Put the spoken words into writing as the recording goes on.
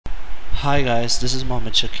Hi guys, this is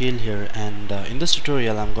Mohammed Shakil here, and in this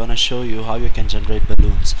tutorial I'm gonna show you how you can generate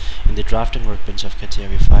balloons in the drafting workbench of Catia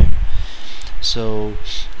V5. So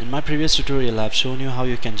in my previous tutorial I've shown you how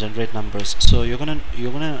you can generate numbers, so you're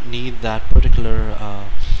gonna need that particular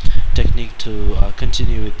technique to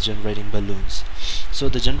continue with generating balloons. So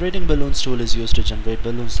the generating balloons tool is used to generate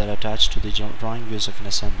balloons that are attached to the drawing views of an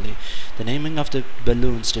assembly. The naming of the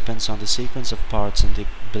balloons depends on the sequence of parts in the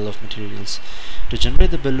bill of materials. To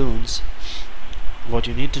generate the balloons, what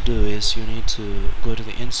you need to do is you need to go to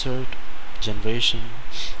the insert, generation,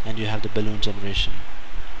 and you have the balloon generation.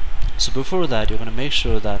 So before that, you're going to make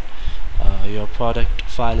sure that your product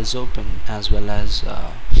file is open, as well as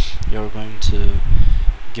you're going to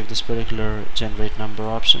give this particular generate number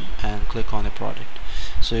option and click on the product.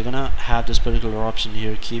 So you're gonna have this particular option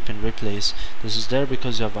here, keep and replace. This is there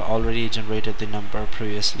because you have already generated the number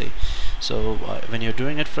previously. So when you're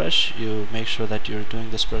doing it fresh, you make sure that you're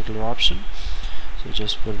doing this particular option. So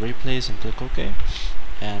just put replace and click OK,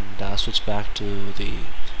 and switch back to the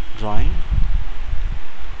drawing.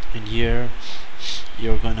 And here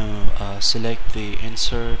you're gonna select the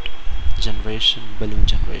insert, generation, balloon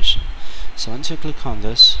generation. So once you click on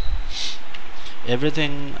this,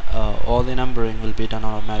 everything, all the numbering will be done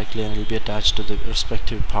automatically and it will be attached to the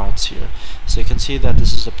respective parts here. So you can see that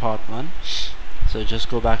this is the part 1. So just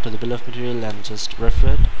go back to the bill of material and just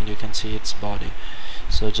refer it, and you can see its body.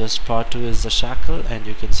 So just part 2 is the shackle, and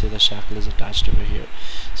you can see the shackle is attached over here.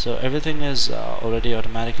 So everything is already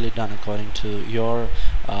automatically done according to your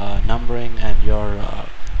numbering and your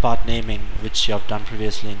part naming, which you have done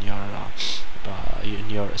previously in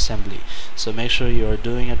your assembly. So make sure you are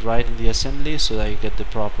doing it right in the assembly so that you get the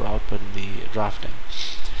proper output in the drafting.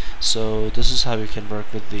 So this is how you can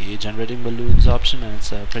work with the generating balloons option, and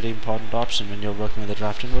it's a pretty important option when you're working with the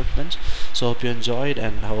drafting workbench. So hope you enjoyed,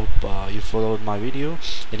 and hope you followed my video.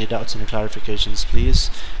 Any doubts, any clarifications,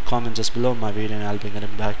 please comment just below my video and I'll be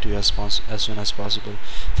getting back to you as soon as possible.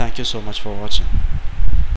 Thank you so much for watching.